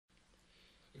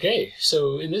Okay,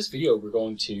 so in this video we're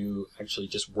going to actually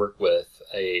just work with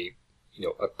a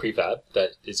prefab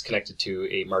that is connected to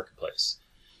a marketplace.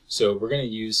 So we're going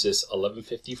to use this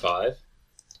 1155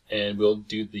 and we'll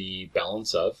do the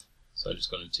balance of. So I'm just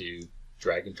going to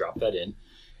drag and drop that in.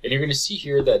 And you're going to see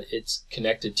here that it's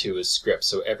connected to a script.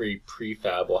 So every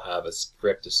prefab will have a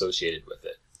script associated with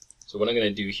it. So what I'm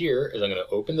going to do here is I'm going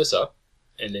to open this up,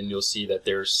 and then you'll see that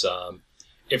there's some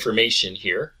information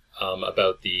here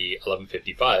about the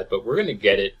 1155, but we're going to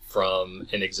get it from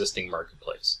an existing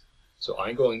marketplace. So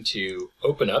I'm going to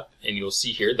open up, and you'll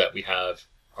see here that we have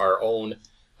our own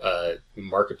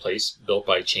marketplace built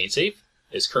by ChainSafe.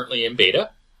 It's currently in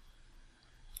beta,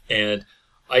 and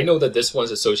I know that this one's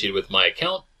associated with my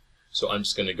account, so I'm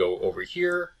just going to go over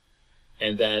here,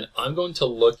 and then I'm going to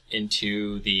look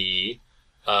into the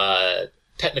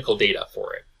technical data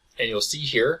for it. And you'll see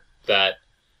here that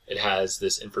it has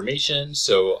this information,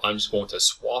 so I'm just going to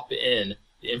swap in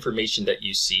the information that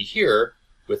you see here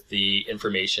with the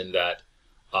information that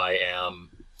I am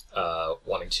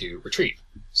wanting to retrieve.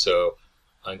 So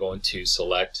I'm going to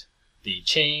select the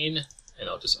chain, and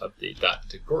I'll just update that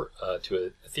to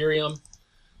Ethereum.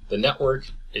 The network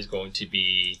is going to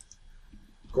be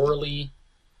Gorley.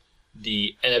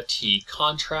 The NFT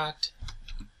contract,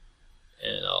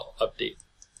 and I'll update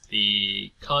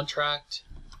the contract,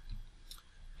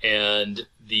 and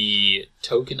the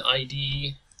token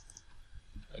ID,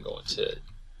 I'm going to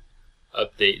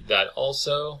update that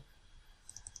also,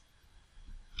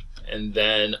 and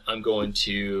then I'm going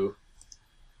to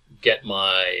get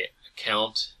my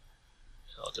account.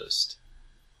 I'll just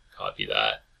copy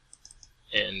that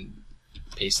and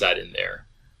paste that in there.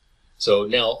 So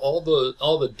now all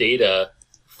the data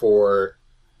for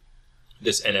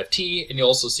this NFT, and you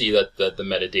also see that the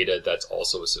metadata that's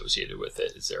also associated with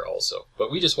it is there also.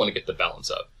 But we just want to get the balance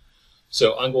of.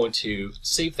 So I'm going to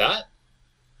save that.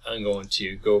 I'm going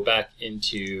to go back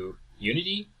into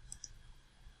Unity,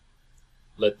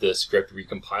 let the script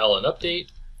recompile and update.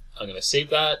 I'm going to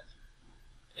save that,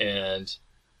 and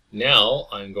now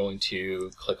I'm going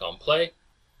to click on play.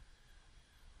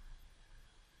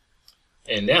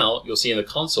 And now you'll see in the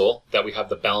console that we have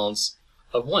the balance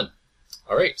of 1.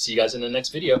 All right, see you guys in the next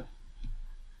video.